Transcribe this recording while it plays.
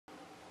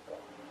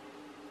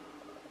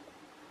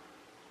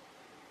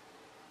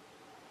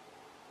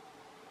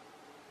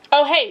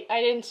Oh hey,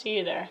 I didn't see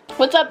you there.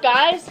 What's up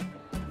guys?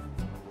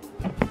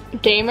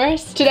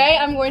 Gamers. Today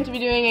I'm going to be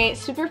doing a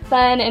super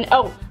fun and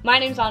my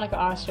name's Annika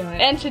Osterlund,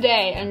 and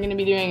today I'm going to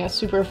be doing a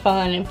super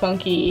fun and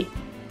funky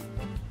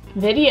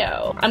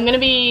video. I'm going to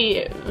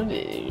be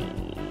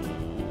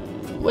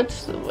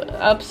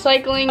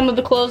upcycling some of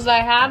the clothes that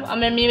I have.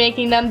 I'm going to be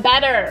making them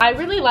better. I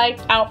really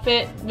like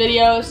outfit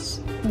videos.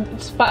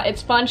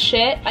 It's fun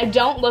shit. I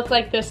don't look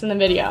like this in the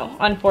video,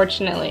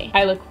 unfortunately.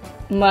 I look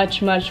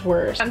much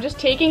worse. I'm just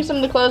taking some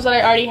of the clothes that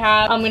I already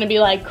have. I'm gonna be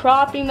like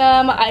cropping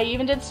them. I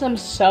even did some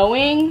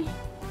sewing.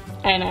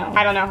 I know,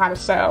 I don't know how to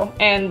sew.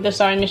 And the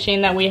sewing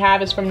machine that we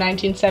have is from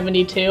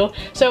 1972.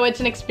 So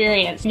it's an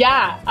experience.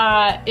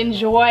 Yeah,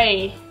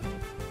 enjoy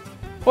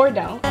or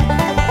don't.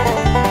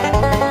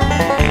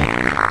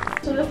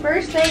 So the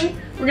first thing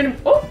we're gonna,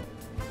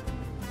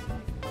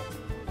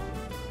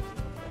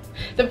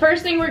 the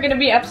first thing we're gonna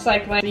be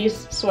upcycling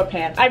these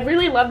sweatpants. I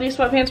really love these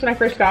sweatpants when I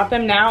first got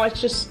them. Now it's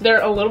just,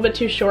 they're a little bit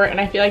too short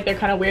and I feel like they're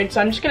kind of weird. So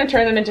I'm just gonna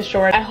turn them into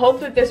shorts. I hope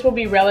that this will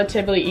be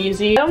relatively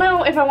easy. I don't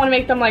know if I wanna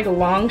make them like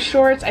long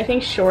shorts. I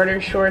think shorter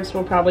shorts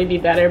will probably be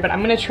better, but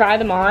I'm gonna try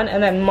them on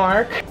and then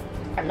mark.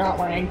 I'm not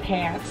wearing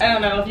pants. I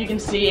don't know if you can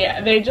see,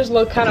 they just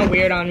look kind of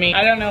weird on me.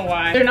 I don't know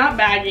why. They're not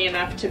baggy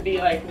enough to be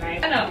like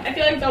nice. I don't know, I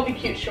feel like they'll be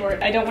cute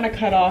short. I don't wanna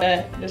cut off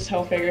this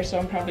whole figure, so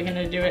I'm probably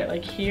gonna do it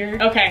like here.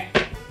 Okay.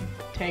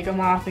 Take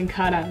them off and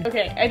cut them.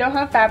 Okay, I don't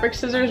have fabric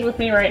scissors with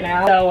me right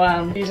now,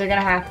 so these are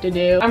gonna have to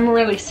do. I'm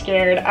really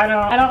scared. I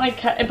don't like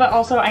cut, but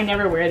also I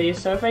never wear these,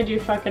 so if I do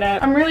fuck it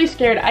up, I'm really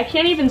scared. I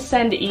can't even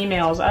send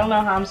emails. I don't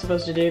know how I'm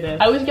supposed to do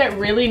this. I always get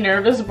really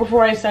nervous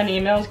before I send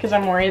emails because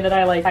I'm worried that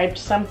I like typed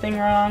something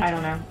wrong. I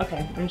don't know.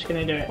 Okay, I'm just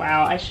gonna do it.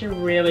 Wow, I should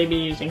really be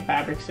using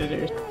fabric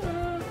scissors.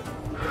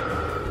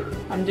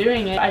 I'm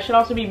doing it. I should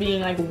also be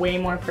being like way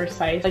more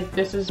precise. Like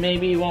this is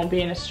maybe won't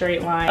be in a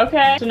straight line.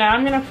 Okay, so now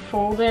I'm gonna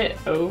fold it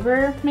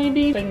over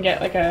maybe so I can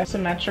get like a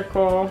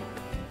symmetrical,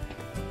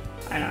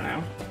 I don't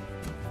know.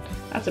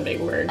 That's a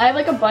big word. I have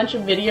like a bunch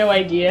of video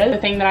ideas. The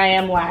thing that I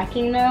am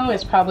lacking though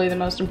is probably the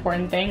most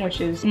important thing, which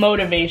is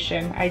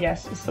motivation, I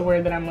guess is the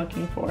word that I'm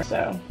looking for.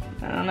 So,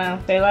 I don't know.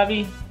 Say la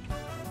vie.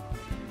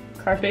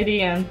 Carpe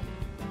diem.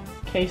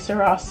 Okay,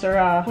 Sarah,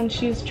 Sarah. When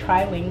she's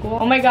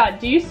trilingual. Oh my god,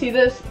 do you see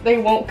this? They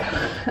won't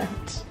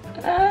cut.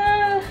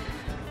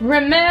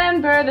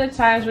 Remember the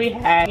times we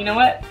had. You know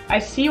what? I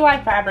see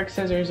why fabric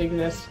scissors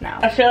exist now.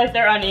 I feel like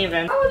they're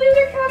uneven. Oh, these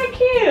are kind of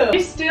cute.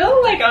 They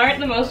still like aren't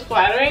the most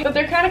flattering, but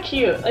they're kind of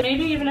cute. Like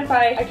maybe even if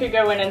I could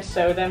go in and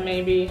sew them,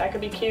 maybe that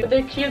could be cute. But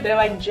they're cute. They're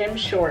like gym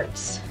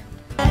shorts.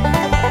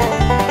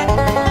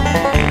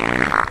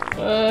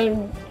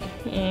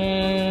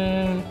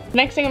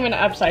 Next thing I'm gonna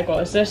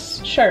upcycle is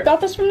this shirt. Got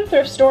this from the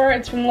thrift store.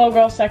 It's from the little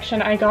girl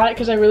section. I got it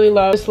because I really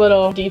love this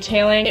little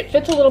detailing. It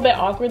fits a little bit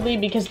awkwardly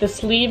because the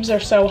sleeves are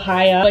so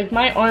high up. Like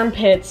my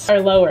armpits are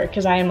lower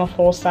because I am a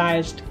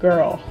full-sized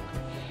girl,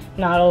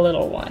 not a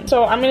little one.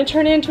 So I'm gonna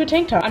turn it into a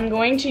tank top. I'm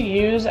going to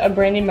use a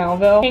Brandy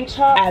Melville tank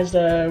top as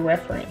a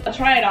reference. I'll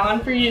try it on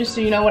for you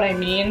so you know what I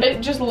mean.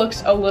 It just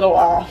looks a little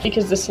off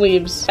because the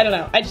sleeves, I don't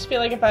know. I just feel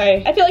like if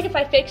I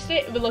fixed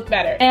it, it would look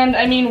better. And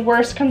I mean,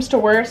 worst comes to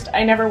worst,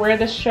 I never wear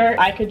this shirt.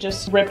 I could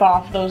just rip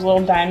off those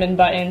little diamond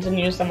buttons and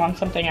use them on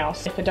something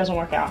else if it doesn't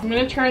work out. I'm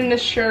gonna turn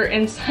this shirt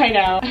inside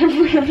out.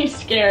 I'm really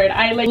scared.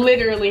 I like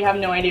literally have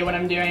no idea what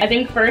I'm doing. I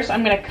think first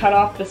I'm gonna cut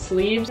off the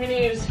sleeves. I'm gonna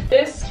use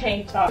this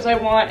tank top because I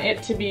want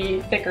it to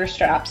be thicker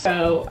straps.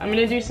 So I'm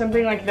gonna do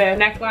something like the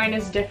neckline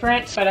is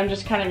different, but I'm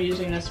just kind of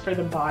using this for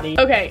the body.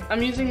 Okay,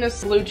 I'm using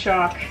this blue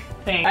chalk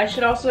thing. I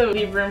should also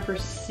leave room for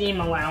seam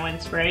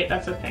allowance, right?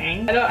 That's a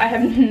thing. I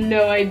have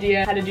no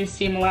idea how to do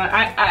seam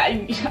allowance.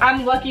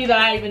 I'm lucky that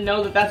I even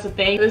know that that's a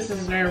thing. This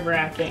is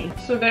nerve-wracking.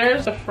 So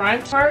there's the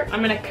front part.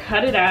 I'm gonna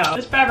cut it out.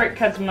 This fabric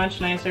cuts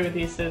much nicer with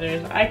these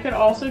scissors. I could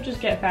also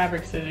just get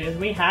fabric scissors.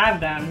 We have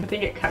them. I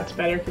think it cuts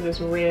better because it's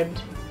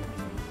ribbed.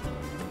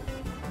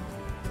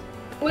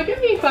 Look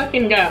at me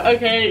fucking go.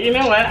 Okay, you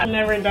know what? I've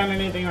never done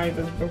anything like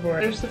this before.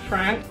 There's the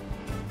front.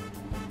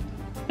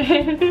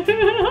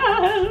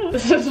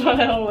 This is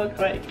what it'll look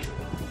like.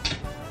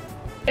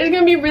 It's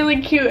gonna be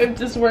really cute if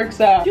this works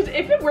out. Because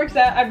if it works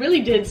out, I really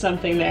did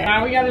something there.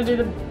 Now we gotta do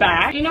the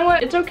back. You know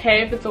what? It's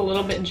okay if it's a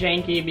little bit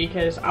janky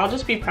because I'll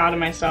just be proud of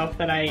myself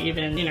that I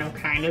even, you know,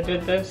 kind of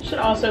did this. Should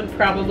also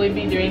probably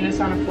be doing this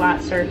on a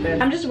flat surface.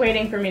 I'm just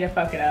waiting for me to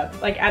fuck it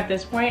up. Like at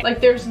this point,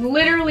 like there's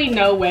literally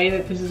no way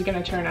that this is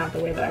gonna turn out the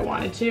way that I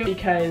wanted to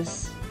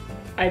because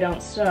I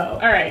don't sew.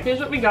 All right,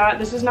 here's what we got.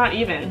 This is not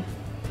even.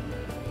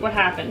 What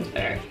happened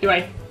there? Do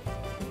I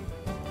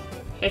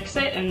fix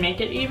it and make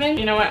it even?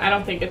 You know what? I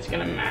don't think it's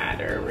gonna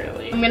matter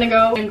really. I'm gonna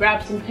go and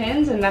grab some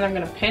pins and then I'm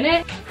gonna pin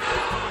it.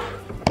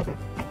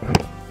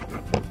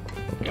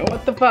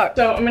 What the fuck?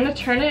 So I'm gonna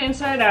turn it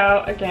inside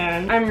out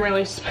again. I'm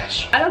really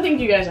special. I don't think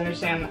you guys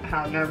understand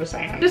how nervous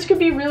I am. This could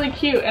be really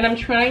cute, and I'm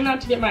trying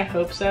not to get my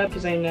hopes up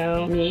because I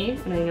know me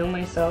and I know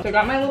myself. So I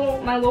got my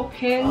little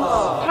pins.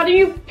 Aww. How do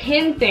you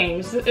pin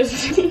things?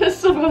 Is this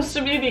supposed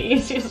to be the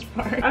easiest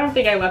part? I don't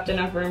think I left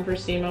enough room for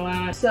seam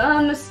allowance.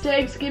 Some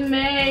mistakes get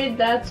made.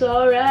 That's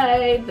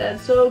alright.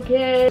 That's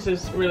okay. This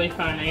is really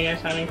fun. Are you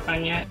guys having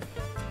fun yet?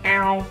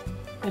 Ow.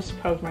 I just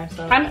poked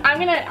myself.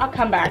 I'll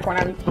come back when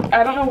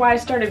I don't know why I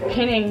started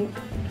pinning.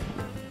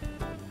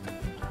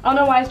 I don't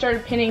know why I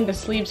started pinning the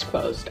sleeves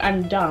closed.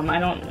 I'm dumb.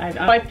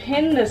 I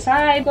pinned the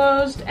side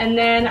closed and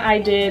then I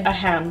did a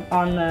hem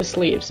on the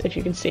sleeves, if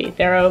you can see.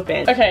 They're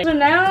open. Okay, so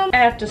now I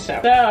have to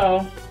sew.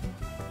 So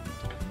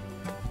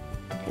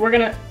we're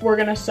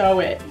gonna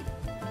sew it.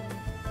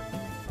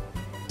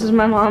 This is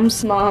my mom's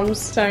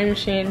sewing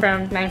machine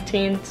from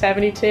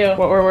 1972.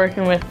 What we're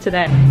working with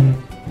today.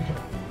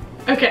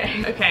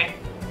 Okay.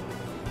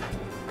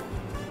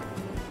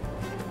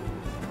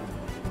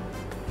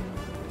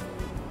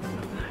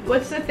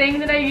 What's the thing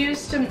that I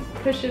use to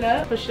push it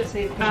up? Push it,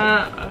 say push it.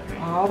 Okay.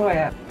 All the way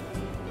up.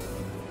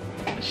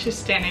 She's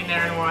standing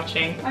there and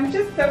watching. I'm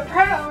just so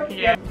proud.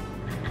 Yeah.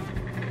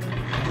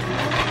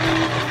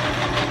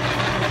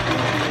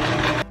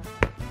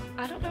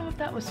 I don't know if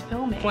that was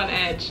filming. One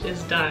edge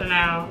is done. So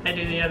now I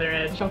do the other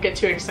edge. Don't get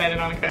too excited,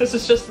 Annika. This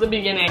is just the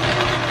beginning.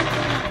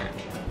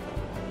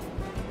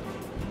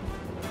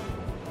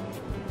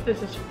 This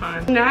is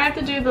fun. Now I have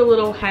to do the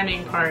little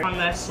hemming part on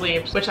the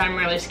sleeves, which I'm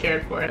really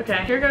scared for.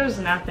 Okay, here goes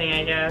nothing,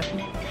 I guess.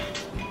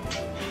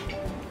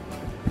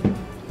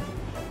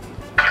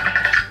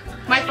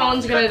 My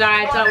phone's gonna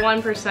die, it's at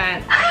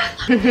 1%.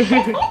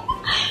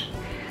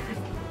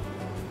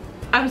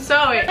 I'm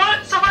sewing. What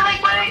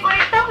are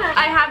you filming?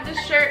 I have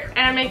this shirt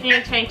and I'm making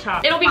a tank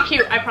top. It'll be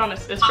cute, I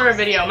promise. It's for a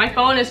video. My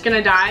phone is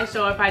gonna die,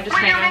 so if I just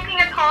You're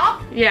making a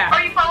top? Yeah.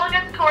 Are you following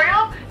a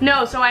tutorial?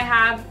 No, so I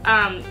have,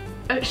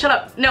 shut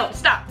up. No,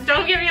 stop.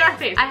 Don't give me that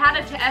face. I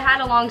had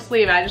a long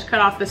sleeve. I just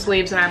cut off the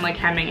sleeves and I'm like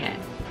hemming it.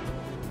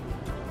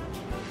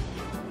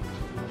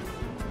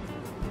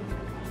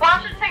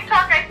 Watch the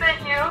TikTok I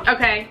sent you.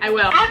 Okay, I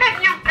will. Look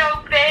at you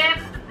go, babe.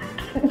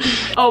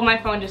 Oh, my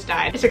phone just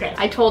died. It's okay.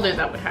 I told her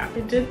that would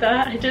happen. I did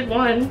that. I did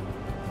one,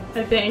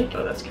 I think.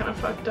 Oh, that's kind of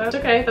fucked up. It's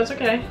okay. That's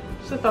okay.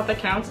 It's the thought that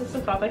counts. It's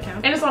the thought that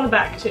counts. And it's on the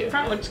back too.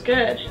 Front looks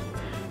good.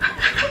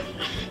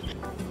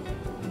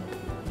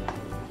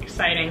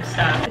 Exciting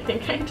stuff. I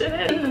think I did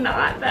it.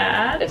 Not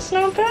bad. It's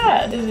not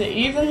bad. Is it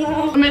even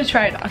though? I'm gonna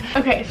try it on.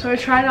 Okay, so I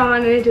tried on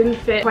and it didn't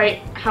fit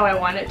quite how I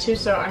want it to,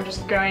 so I'm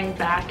just going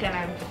back and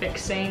I'm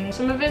fixing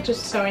some of it,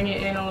 just sewing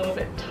it in a little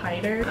bit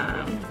tighter.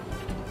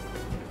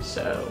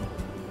 So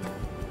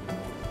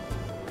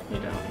you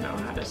don't know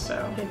how to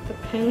sew. Take the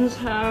pins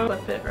out,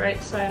 flip it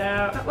right side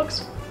out. That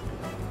looks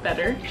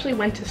better. I actually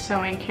went to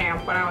sewing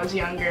camp when I was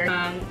younger.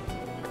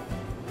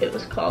 It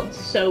was called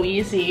So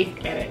Easy.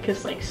 Get it?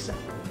 Cause like so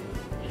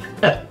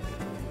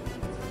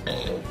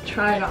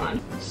try it on.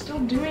 It's still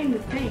doing the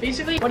thing.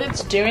 Basically what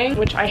it's doing,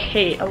 which I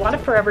hate, a lot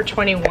of Forever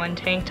 21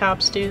 tank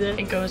tops do this.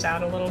 It goes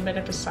out a little bit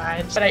at the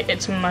sides, but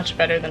it's much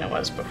better than it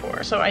was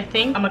before. So I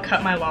think I'm gonna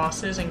cut my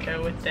losses and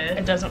go with this.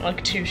 It doesn't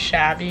look too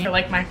shabby. I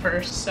like my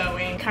first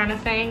sewing kind of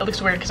thing. It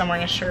looks weird because I'm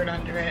wearing a shirt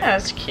under it. Yeah,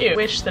 it's cute.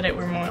 Wish that it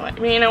were more like,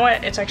 I mean, you know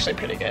what? It's actually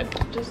pretty good.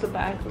 Does the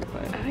back look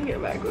fine? I think the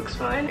back looks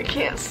fine. I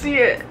can't see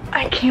it.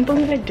 I can't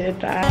believe I did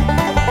that.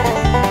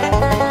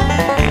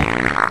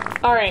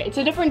 All right, it's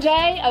a different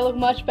day. I look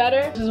much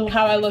better. This is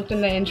how I looked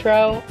in the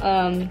intro.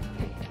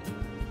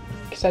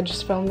 Because I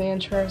just filmed the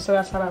intro, so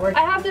that's how that works.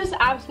 I have this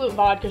absolute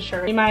vodka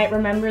shirt. You might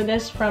remember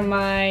this from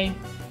my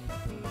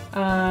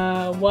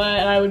what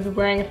I would be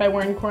wearing if I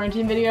were in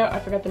quarantine video. I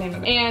forgot the name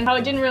of it. And how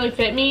it didn't really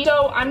fit me.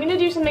 So I'm gonna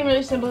do something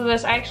really simple to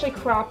this. I actually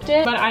cropped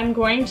it, but I'm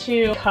going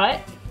to cut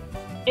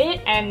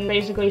it and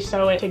basically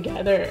sew it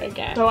together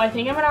again. So I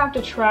think I'm gonna have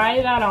to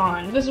try that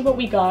on. This is what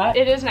we got.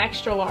 It is an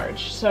extra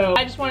large, so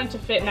I just want it to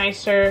fit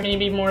nicer,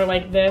 maybe more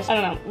like this. I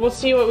don't know. We'll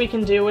see what we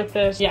can do with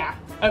this. Yeah,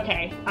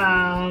 okay.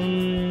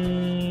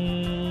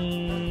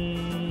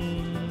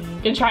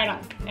 Gonna try it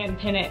on and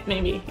pin it,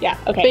 maybe. Yeah,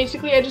 okay.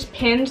 Basically, I just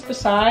pinned the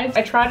sides.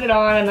 I tried it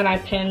on and then I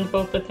pinned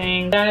both the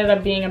things. It ended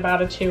up being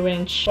about a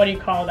 2-inch, what do you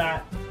call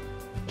that?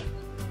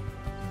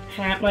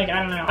 Like,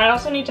 I don't know. I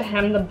also need to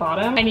hem the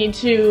bottom. I need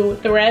to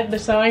thread the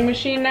sewing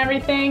machine and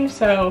everything,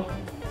 so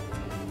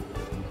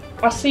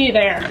I'll see you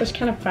there. This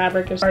kind of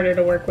fabric is harder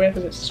to work with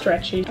because it's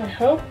stretchy. I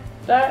hope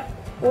that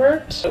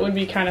works. It would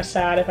be kind of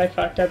sad if I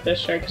fucked up this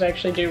shirt because I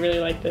actually do really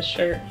like this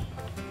shirt.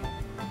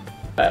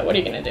 But what are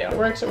you gonna do? It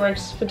works, it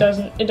works. If it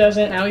doesn't, it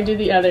doesn't. Now we do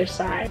the other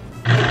side.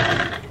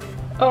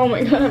 Oh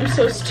my god, I'm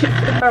so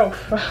stupid. Oh,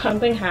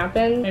 something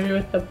happened. Maybe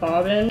with the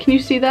bobbin. Can you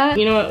see that?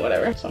 You know what?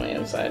 Whatever. It's on the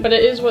inside. But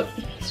it is what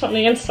it's on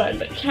the inside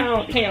that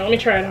count. Hang on, let me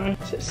try it on.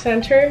 Is it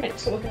center?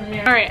 It's looking at me.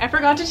 Alright, I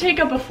forgot to take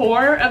a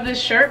before of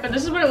this shirt, but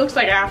this is what it looks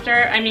like after.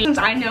 I mean, since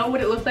I know what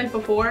it looked like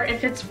before,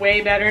 it fits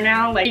way better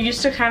now. Like, it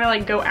used to kind of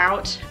like go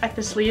out at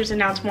the sleeves, and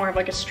now it's more of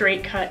like a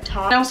straight cut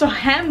top. I also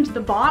hemmed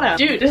the bottom.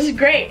 Dude, this is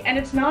great. And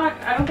it's not,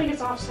 I don't think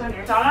it's off center.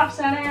 It's not off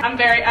center. I'm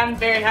very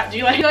happy. Do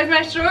you like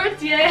my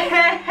shorts?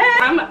 Yeah.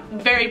 I'm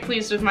very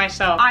pleased with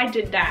myself. I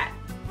did that.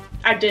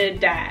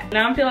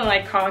 Now I'm feeling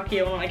like cocky.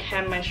 I want to like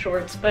hem my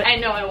shorts, but I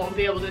know I won't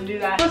be able to do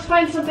that. Let's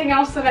find something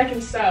else that I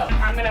can sew.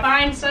 I'm gonna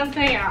find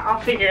something.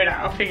 I'll figure it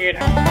out.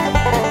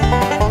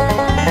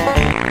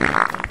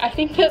 I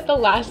think that the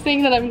last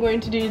thing that I'm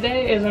going to do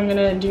today is I'm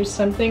gonna do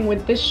something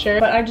with this shirt,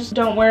 but I just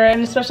don't wear it,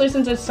 and especially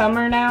since it's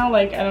summer now,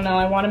 like, I don't know,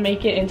 I want to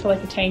make it into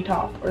like a tank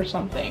top or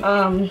something.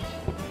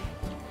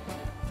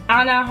 I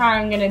don't know how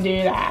I'm gonna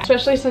do that,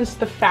 especially since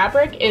the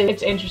fabric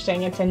it's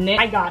interesting. It's a knit.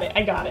 I got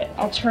it.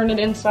 I'll turn it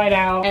inside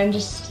out and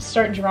just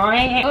start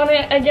drawing on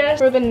it, I guess.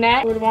 For the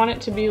neck, I would want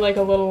it to be like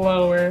a little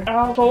lower.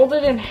 I'll fold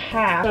it in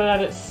half so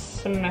that it's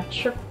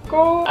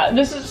symmetrical.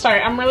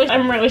 Sorry, I'm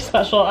really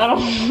special. I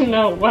don't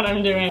know what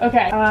I'm doing.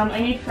 Okay, I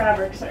need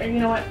fabric. So you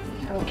know what?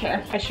 I don't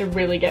care. I should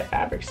really get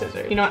fabric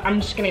scissors. You know what? I'm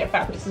just gonna get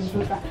fabric scissors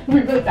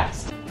really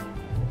fast.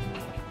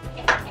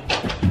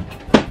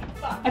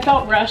 I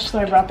felt rushed, so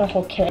I brought the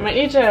whole kit. I might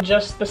need to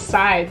adjust the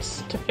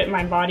sides to fit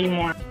my body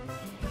more.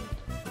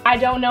 I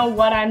don't know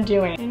what I'm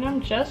doing. And I'm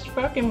just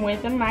fucking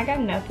with them. I got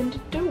nothing to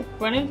do.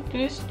 Running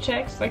through these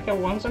checks like the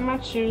ones on my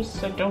shoes,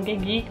 so don't get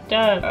geeked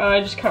up. I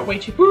just cut way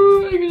too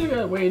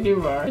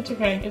far. It's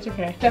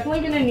okay. Definitely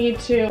gonna need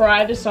to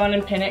pry this on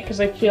and pin it because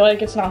I feel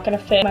like it's not gonna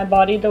fit my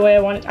body the way I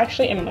want it.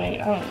 Actually, it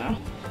might. I don't know.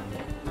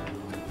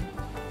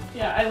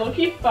 Yeah, I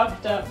low-key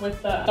fucked up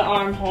with the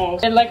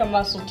armholes and like a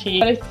muscle tee.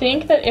 But I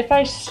think that if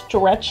I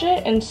stretch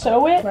it and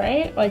sew it,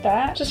 right, like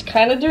that, just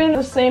kind of doing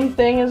the same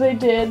thing as I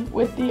did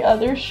with the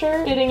other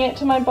shirt, fitting it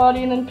to my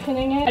body and then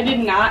pinning it. I did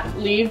not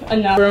leave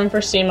enough room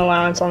for seam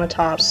allowance on the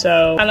top,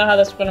 so I don't know how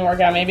that's gonna work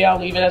out. Maybe I'll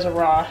leave it as a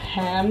raw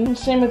hem. And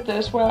same with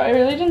this. Well, I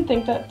really didn't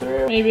think that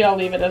through. Maybe I'll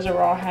leave it as a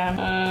raw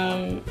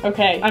hem.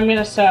 Okay, I'm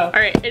gonna sew. All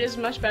right, it is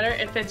much better.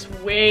 It fits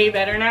way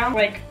better now.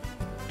 Like,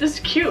 this is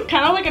cute.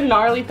 Kind of like a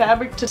gnarly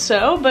fabric to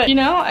sew, but you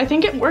know, I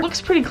think it looks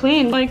pretty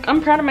clean. Like,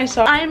 I'm proud of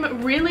myself.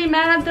 I'm really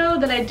mad though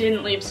that I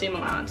didn't leave seam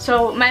allowance.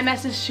 So my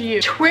message to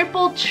you,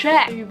 triple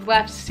check you've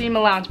left seam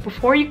allowance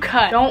before you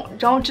cut.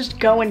 Don't just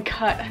go and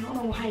cut. I don't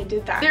know why I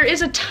did that. There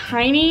is a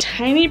tiny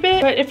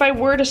bit, but if I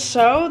were to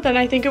sew, then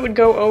I think it would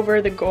go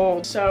over the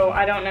gold. So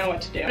I don't know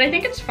what to do. But I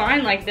think it's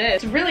fine like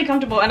this. It's really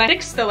comfortable, and I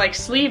fixed the like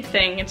sleeve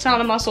thing. It's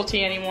not a muscle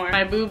tee anymore.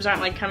 My boobs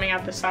aren't like coming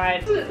out the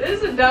side.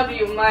 This is a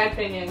W in my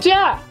opinion. So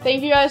yeah,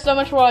 thank you guys so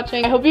much for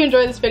watching. I hope you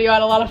enjoyed this video. I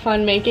had a lot of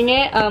fun making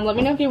it. Let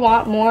me know if you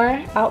want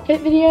more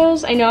outfit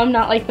videos. I know I'm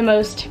not like the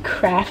most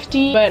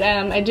crafty, but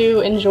I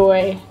do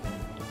enjoy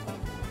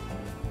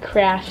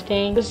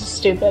crafting. This is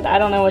stupid. I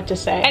don't know what to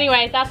say.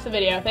 Anyway, that's the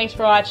video. Thanks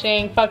for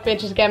watching. Fuck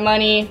bitches, get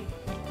money.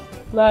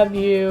 Love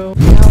you.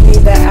 Tell me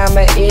that I'm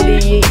an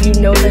idiot. You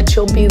know that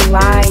you'll be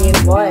lying.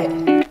 What?